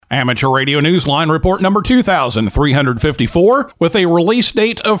Amateur Radio Newsline report number 2354 with a release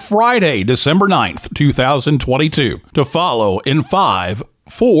date of Friday, December 9th, 2022. To follow in 5,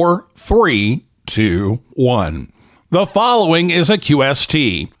 4, 3, 2, 1. The following is a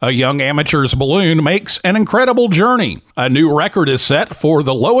QST. A young amateur's balloon makes an incredible journey. A new record is set for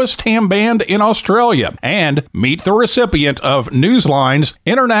the lowest ham band in Australia. And meet the recipient of Newsline's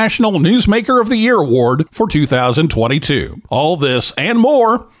International Newsmaker of the Year Award for 2022. All this and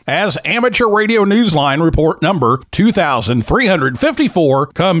more as Amateur Radio Newsline report number 2354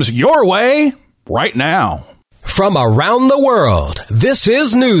 comes your way right now. From around the world, this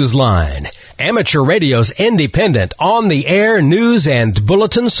is Newsline, Amateur Radio's independent, on-the-air news and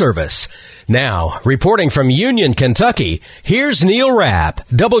bulletin service. Now, reporting from Union, Kentucky, here's Neil Rapp,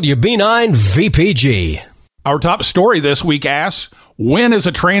 WB9 VPG. Our top story this week asks, when is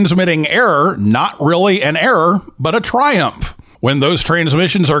a transmitting error not really an error, but a triumph? When those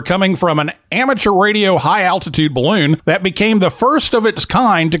transmissions are coming from an amateur radio high-altitude balloon that became the first of its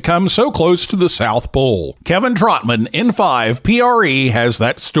kind to come so close to the South Pole. Kevin Trotman, N5 PRE, has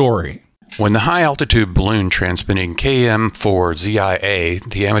that story. When the high-altitude balloon transmitting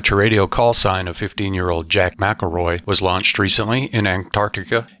KM4ZIA, the amateur radio call sign of 15-year-old Jack McElroy, was launched recently in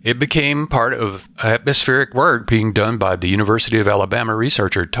Antarctica, it became part of atmospheric work being done by the University of Alabama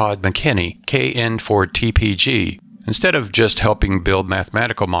researcher Todd McKinney, KN4TPG. Instead of just helping build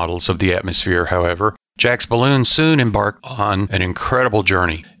mathematical models of the atmosphere, however, Jack's balloon soon embarked on an incredible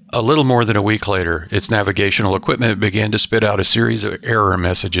journey. A little more than a week later, its navigational equipment began to spit out a series of error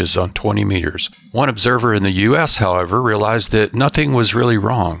messages on 20 meters. One observer in the U.S., however, realized that nothing was really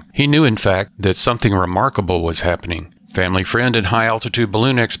wrong. He knew, in fact, that something remarkable was happening. Family friend and high-altitude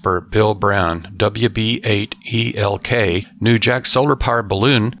balloon expert Bill Brown, WB8ELK, knew Jack's solar-powered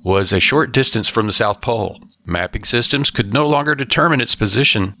balloon was a short distance from the South Pole. Mapping systems could no longer determine its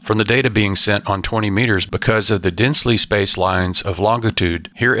position from the data being sent on 20 meters because of the densely spaced lines of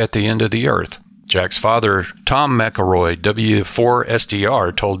longitude here at the end of the Earth. Jack's father, Tom McElroy,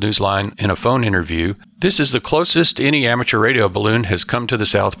 W4SDR, told Newsline in a phone interview, "This is the closest any amateur radio balloon has come to the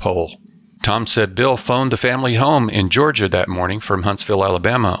South Pole." Tom said Bill phoned the family home in Georgia that morning from Huntsville,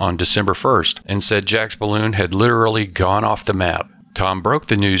 Alabama on December 1st and said Jack's balloon had literally gone off the map. Tom broke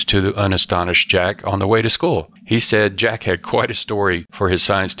the news to the unastonished Jack on the way to school. He said Jack had quite a story for his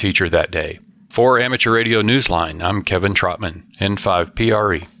science teacher that day. For Amateur Radio Newsline, I'm Kevin Trotman, N5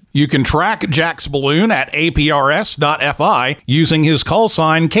 PRE. You can track Jack's balloon at aprs.fi using his call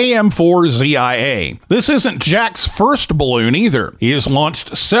sign KM4ZIA. This isn't Jack's first balloon either. He has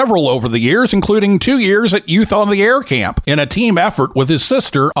launched several over the years, including 2 years at Youth on the Air Camp, in a team effort with his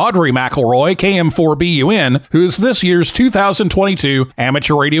sister, Audrey McElroy, KM4BUN, who is this year's 2022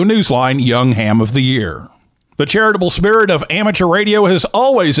 Amateur Radio Newsline Young Ham of the Year. The charitable spirit of amateur radio has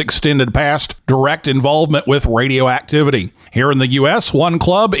always extended past direct involvement with radio activity. Here in the U.S., one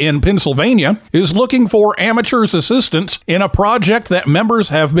club in Pennsylvania is looking for amateurs' assistance in a project that members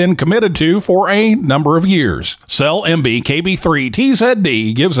have been committed to for a number of years. Cell MB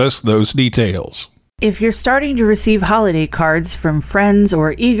KB3TZD gives us those details. If you're starting to receive holiday cards from friends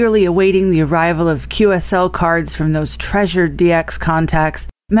or eagerly awaiting the arrival of QSL cards from those treasured DX contacts,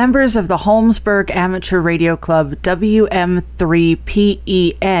 members of the Holmesburg Amateur Radio Club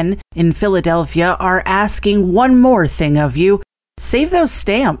WM3PEN in Philadelphia are asking one more thing of you. Save those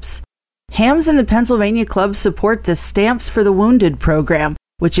stamps. Hams in the Pennsylvania Club support the Stamps for the Wounded program,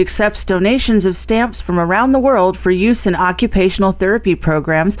 which accepts donations of stamps from around the world for use in occupational therapy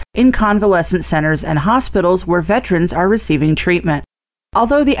programs in convalescent centers and hospitals where veterans are receiving treatment.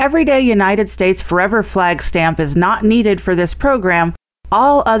 Although the everyday United States Forever Flag stamp is not needed for this program,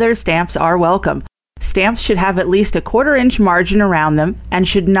 all other stamps are welcome. Stamps should have at least a 1/4-inch margin around them and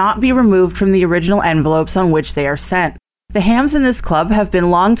should not be removed from the original envelopes on which they are sent. The hams in this club have been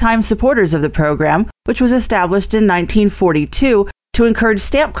longtime supporters of the program, which was established in 1942 to encourage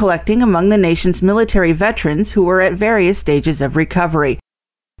stamp collecting among the nation's military veterans who were at various stages of recovery.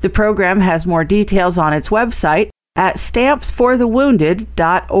 The program has more details on its website at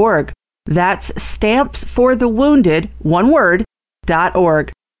stampsforthewounded.org. That's stampsforthewounded, one word,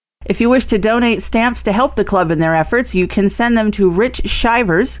 .org. If you wish to donate stamps to help the club in their efforts, you can send them to Rich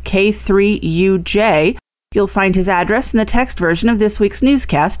Shivers, K3UJ. You'll find his address in the text version of this week's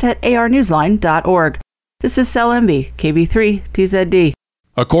newscast at arnewsline.org. This is Cell MB, KB3TZD.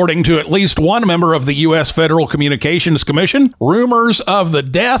 According to at least one member of the U.S. Federal Communications Commission, rumors of the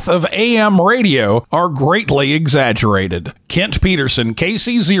death of AM radio are greatly exaggerated. Kent Peterson,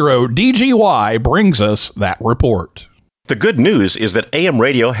 KC0DGY, brings us that report. The good news is that AM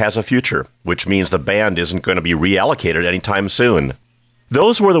radio has a future, which means the band isn't going to be reallocated anytime soon.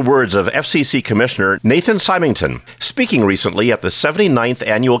 Those were the words of FCC Commissioner Nathan Symington, speaking recently at the 79th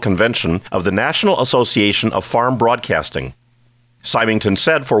Annual Convention of the National Association of Farm Broadcasting. Symington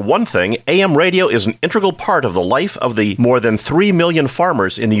said, for one thing, AM radio is an integral part of the life of the more than 3 million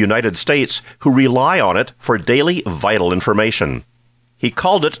farmers in the United States who rely on it for daily vital information. He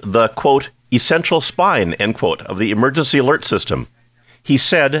called it the, quote, essential spine, end quote, of the emergency alert system. He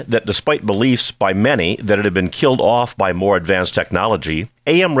said that despite beliefs by many that it had been killed off by more advanced technology,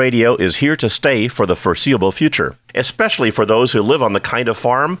 AM radio is here to stay for the foreseeable future, especially for those who live on the kind of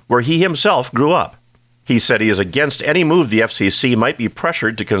farm where he himself grew up. He said he is against any move the FCC might be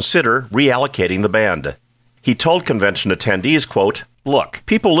pressured to consider reallocating the band. He told convention attendees, quote, look,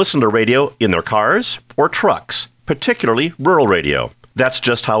 people listen to radio in their cars or trucks, particularly rural radio. That's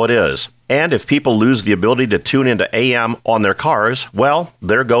just how it is. And if people lose the ability to tune into AM on their cars, well,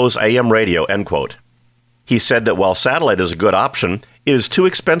 there goes AM radio, end quote. He said that while satellite is a good option, it is too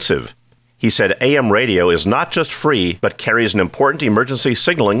expensive. He said AM radio is not just free, but carries an important emergency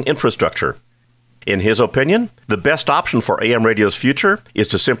signaling infrastructure. In his opinion, the best option for AM radio's future is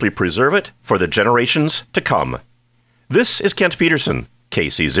to simply preserve it for the generations to come. This is Kent Peterson,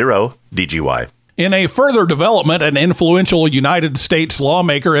 KC0 DGY. In a further development, an influential United States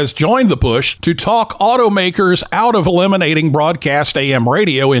lawmaker has joined the push to talk automakers out of eliminating broadcast AM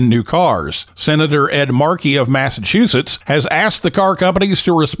radio in new cars. Senator Ed Markey of Massachusetts has asked the car companies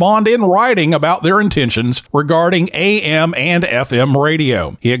to respond in writing about their intentions regarding AM and FM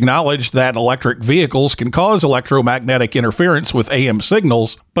radio. He acknowledged that electric vehicles can cause electromagnetic interference with AM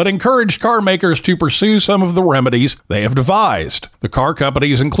signals, but encouraged car makers to pursue some of the remedies they have devised. The car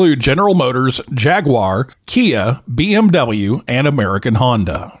companies include General Motors, Jaguar, Kia, BMW, and American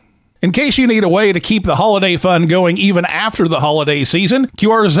Honda. In case you need a way to keep the holiday fun going even after the holiday season,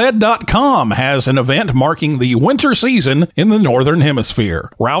 QRZ.com has an event marking the winter season in the Northern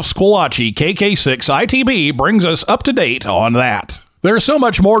Hemisphere. Ralph Squillace, KK6ITB, brings us up to date on that. There's so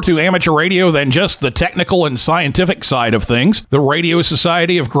much more to amateur radio than just the technical and scientific side of things. The Radio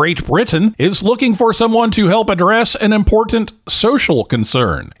Society of Great Britain is looking for someone to help address an important social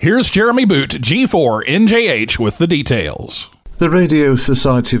concern. Here's Jeremy Boot, G4NJH, with the details. The Radio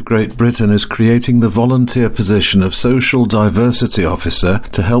Society of Great Britain is creating the volunteer position of Social Diversity Officer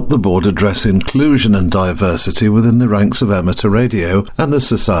to help the board address inclusion and diversity within the ranks of amateur radio and the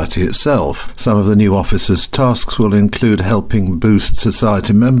society itself. Some of the new officer's tasks will include helping boost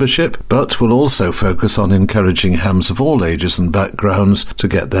society membership, but will also focus on encouraging hams of all ages and backgrounds to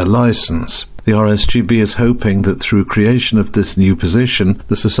get their licence. The RSGB is hoping that through creation of this new position,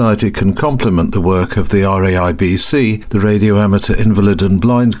 the Society can complement the work of the RAIBC, the Radio Amateur Invalid and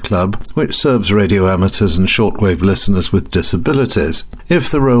Blind Club, which serves radio amateurs and shortwave listeners with disabilities. If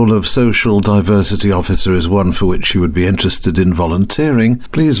the role of Social Diversity Officer is one for which you would be interested in volunteering,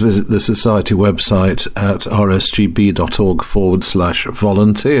 please visit the Society website at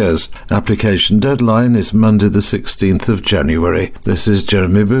rsgb.org/volunteers. Application deadline is Monday the 16th of January. This is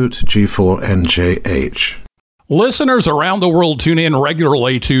Jeremy Boot, G4NJH. Listeners around the world tune in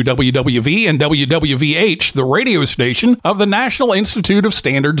regularly to WWV and WWVH, the radio station of the National Institute of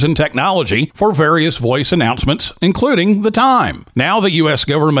Standards and Technology, for various voice announcements, including the time. Now the U.S.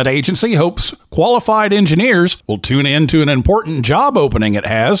 government agency hopes qualified engineers will tune in to an important job opening it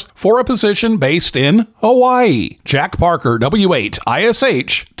has for a position based in Hawaii. Jack Parker,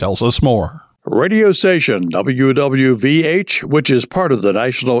 W8ISH, tells us more. Radio station WWVH, which is part of the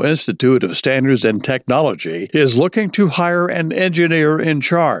National Institute of Standards and Technology, is looking to hire an engineer in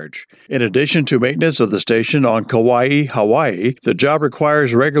charge. In addition to maintenance of the station on Kauai, Hawaii, the job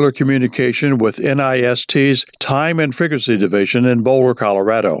requires regular communication with NIST's Time and Frequency Division in Boulder,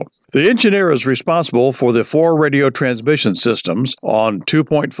 Colorado. The engineer is responsible for the 4 radio transmission systems on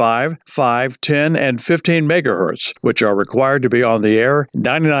 2.5, 5, 10, and 15 megahertz, which are required to be on the air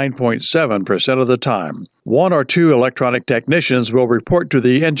 99.7% of the time. 1 or 2 electronic technicians will report to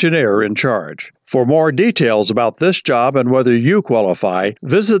the engineer in charge. For more details about this job and whether you qualify,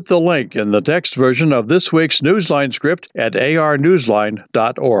 visit the link in the text version of this week's Newsline script at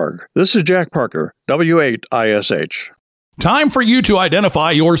arnewsline.org. This is Jack Parker, W8ISH. Time for you to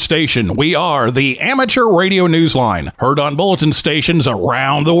identify your station. We are the Amateur Radio Newsline, heard on bulletin stations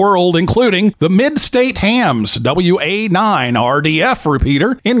around the world, including the Mid-State Hams WA9RDF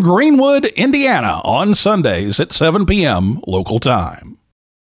repeater in Greenwood, Indiana, on Sundays at 7 p.m. local time.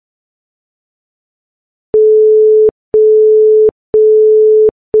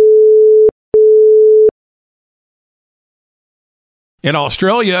 In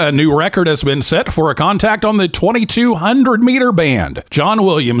Australia, a new record has been set for a contact on the 2,200-meter band. John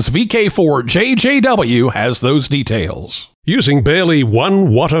Williams, VK4JJW, has those details. Using barely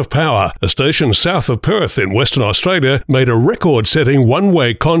 1 watt of power, a station south of Perth in Western Australia made a record-setting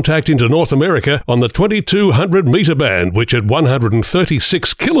one-way contact into North America on the 2200 metre band, which at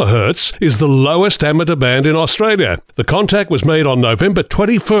 136 kilohertz is the lowest amateur band in Australia. The contact was made on November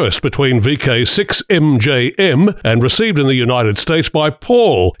 21st between VK6MJM and received in the United States by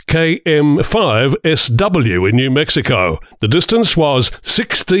Paul, KM5SW in New Mexico. The distance was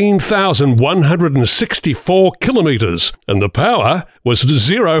 16,164 kilometres, and the power was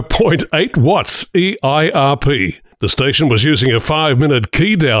 0.8 watts EIRP. The station was using a 5-minute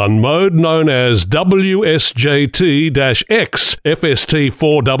key-down mode known as WSJT-X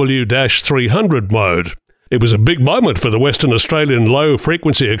FST4W-300 mode. It was a big moment for the Western Australian Low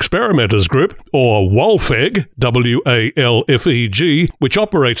Frequency Experimenters Group, or WALFEG, W-A-L-F-E-G, which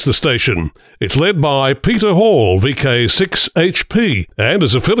operates the station. It's led by Peter Hall, VK6HP, and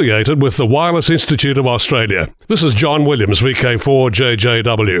is affiliated with the Wireless Institute of Australia. This is John Williams,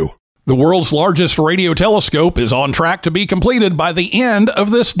 VK4JJW. The world's largest radio telescope is on track to be completed by the end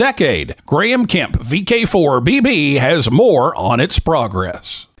of this decade. Graham Kemp, VK4BB, has more on its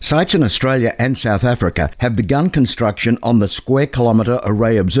progress. Sites in Australia and South Africa have begun construction on the Square Kilometre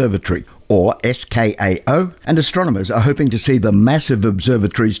Array Observatory, or SKAO, and astronomers are hoping to see the massive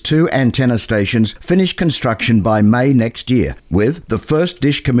observatory's 2 antenna stations finish construction by May next year, with the first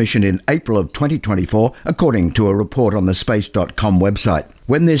dish commissioned in April of 2024, according to a report on the space.com website.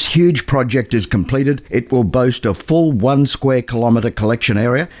 When this huge project is completed, it will boast a full 1 square kilometre collection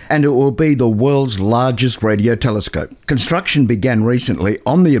area, and it will be the world's largest radio telescope. Construction began recently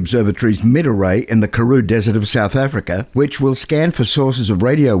on the observatory's mid-array in the Karoo Desert of South Africa, which will scan for sources of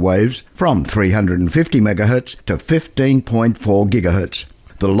radio waves from 350 MHz to 15.4 GHz.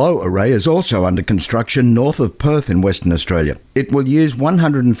 The low array is also under construction north of Perth in Western Australia. It will use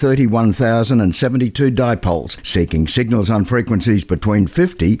 131,072 dipoles, seeking signals on frequencies between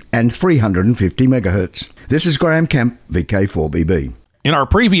 50 and 350 MHz. This is Graham Kemp, VK4BB. In our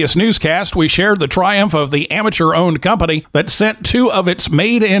previous newscast, we shared the triumph of the amateur-owned company that sent 2 of its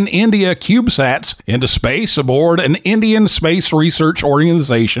made-in-India CubeSats into space aboard an Indian Space Research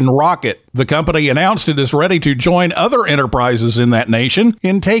Organization rocket. The company announced it is ready to join other enterprises in that nation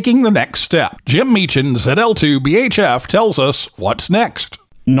in taking the next step. Jim Meechan, ZL2BHF, tells us what's next.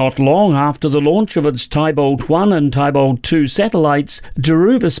 Not long after the launch of its Tybolt 1 and Tybolt 2 satellites,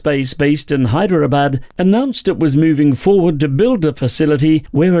 Dhruva Space, based in Hyderabad, announced it was moving forward to build a facility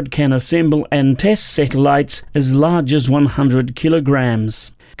where it can assemble and test satellites as large as 100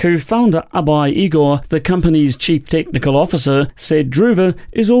 kilograms. Co-founder Abhay Igor, the company's chief technical officer, said Dhruva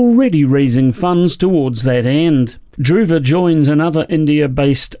is already raising funds towards that end. Dhruva joins another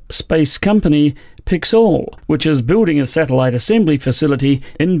India-based space company, Pixel, which is building a satellite assembly facility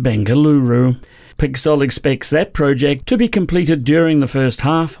in Bengaluru. Pixel expects that project to be completed during the first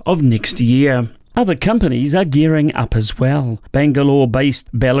half of next year. Other companies are gearing up as well. Bangalore-based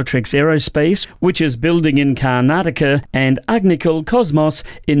Bellatrix Aerospace, which is building in Karnataka, and Agnikul Cosmos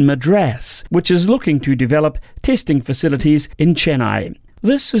in Madras, which is looking to develop testing facilities in Chennai.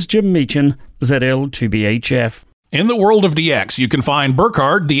 This is Jim Meechan, ZL2BHF. In the world of DX, you can find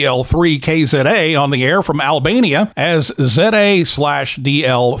Burkhard DL3KZA on the air from Albania as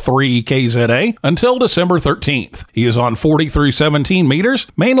ZA/DL3KZA until December 13th. He is on 40 through 17 meters,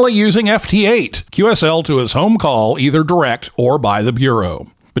 mainly using FT8, QSL to his home call, either direct or by the Bureau.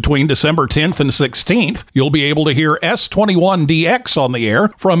 Between December 10th and 16th, you'll be able to hear S21DX on the air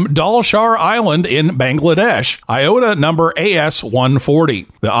from Dalshar Island in Bangladesh, IOTA number AS140.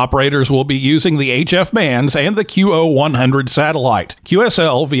 The operators will be using the HF bands and the QO100 satellite,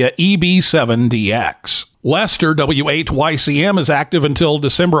 QSL via EB7DX. Lester W8YCM is active until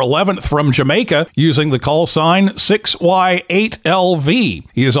December 11th from Jamaica using the call sign 6Y8LV.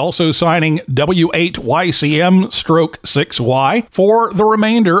 He is also signing W8YCM/6Y for the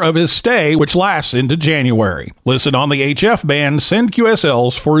remainder of his stay, which lasts into January. Listen on the HF band, send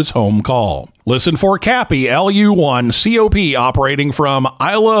QSLs for his home call. Listen for Cappy LU1COP operating from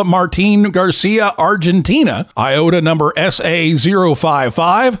Isla Martin Garcia, Argentina, IOTA number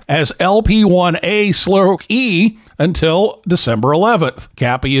SA055 as LP1A/E until December 11th.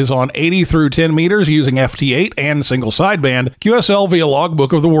 Cappy is on 80 through 10 meters using FT8 and single sideband, QSL via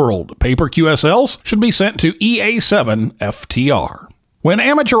Logbook of the World. Paper QSLs should be sent to EA7 FTR. When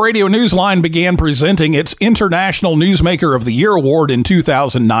Amateur Radio Newsline began presenting its International Newsmaker of the Year award in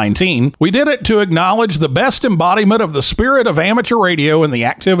 2019, we did it to acknowledge the best embodiment of the spirit of amateur radio and the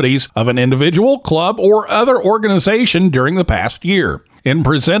activities of an individual, club, or other organization during the past year. In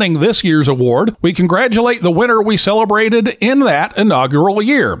presenting this year's award, we congratulate the winner we celebrated in that inaugural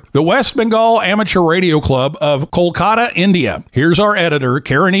year, the West Bengal Amateur Radio Club of Kolkata, India. Here's our editor,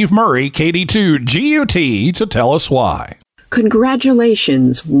 Karen Eve Murray, KD2 GUT, to tell us why.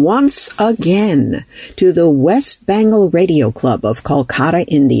 Congratulations once again to the West Bengal Radio Club of Kolkata,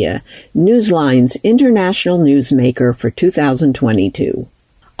 India, Newsline's international newsmaker for 2022.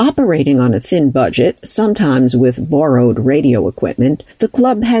 Operating on a thin budget, sometimes with borrowed radio equipment, the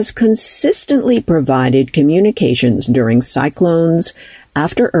club has consistently provided communications during cyclones,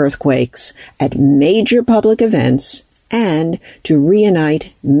 after earthquakes, at major public events, and to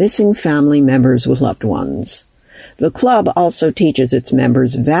reunite missing family members with loved ones. The club also teaches its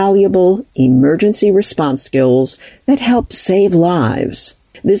members valuable emergency response skills that help save lives.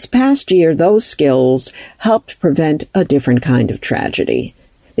 This past year, those skills helped prevent a different kind of tragedy.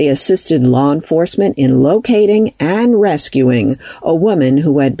 They assisted law enforcement in locating and rescuing a woman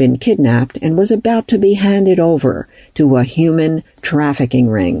who had been kidnapped and was about to be handed over to a human trafficking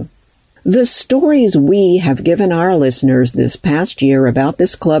ring. The stories we have given our listeners this past year about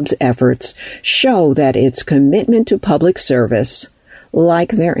this club's efforts show that its commitment to public service,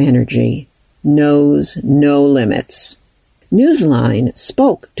 like their energy, knows no limits. Newsline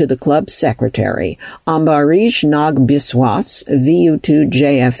spoke to the club's secretary, Ambarish Nag Biswas,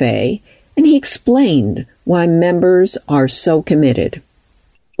 VU2JFA, and he explained why members are so committed.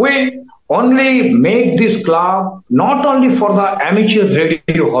 We only make this club not only for the amateur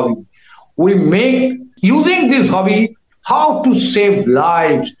radio hobby. We make using this hobby how to save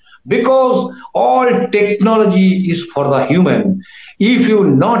lives, because all technology is for the human. If you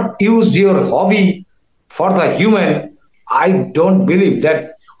not use your hobby for the human, I don't believe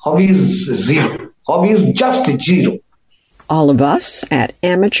that hobby is zero. Hobby is just zero. All of us at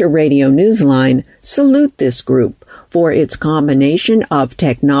Amateur Radio Newsline salute this group for its combination of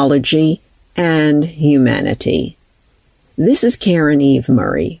technology and humanity. This is Karen Eve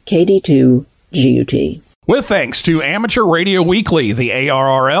Murray, KD2 GUT. With thanks to Amateur Radio Weekly, the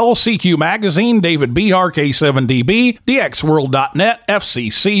ARRL, CQ Magazine, David Behar, K7DB, DXWorld.net,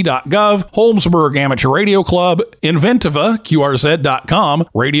 FCC.gov, Holmesburg Amateur Radio Club, Inventiva, QRZ.com,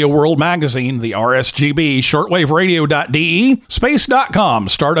 Radio World Magazine, the RSGB, ShortwaveRadio.de, Space.com,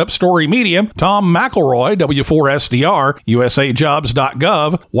 Startup Story Media, Tom McElroy, W4SDR,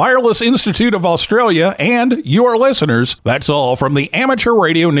 USAJobs.gov, Wireless Institute of Australia, and your listeners. That's all from the Amateur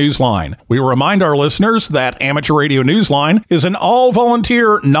Radio Newsline. We remind our listeners that Amateur Radio Newsline is an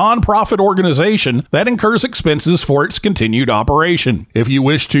all-volunteer, non-profit organization that incurs expenses for its continued operation. If you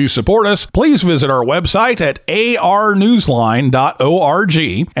wish to support us, please visit our website at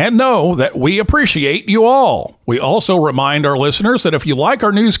arnewsline.org and know that we appreciate you all. We also remind our listeners that if you like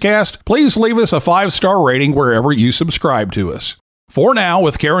our newscast, please leave us a 5-star rating wherever you subscribe to us. For now,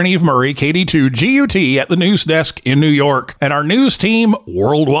 with Karen Eve Murray, KD2 GUT at the news desk in New York, and our news team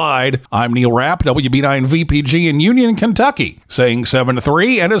worldwide, I'm Neil Rapp, WB9 VPG in Union, Kentucky, saying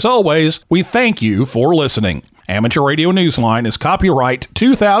 7-3, and as always, we thank you for listening. Amateur Radio Newsline is copyright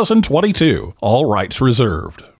 2022, all rights reserved.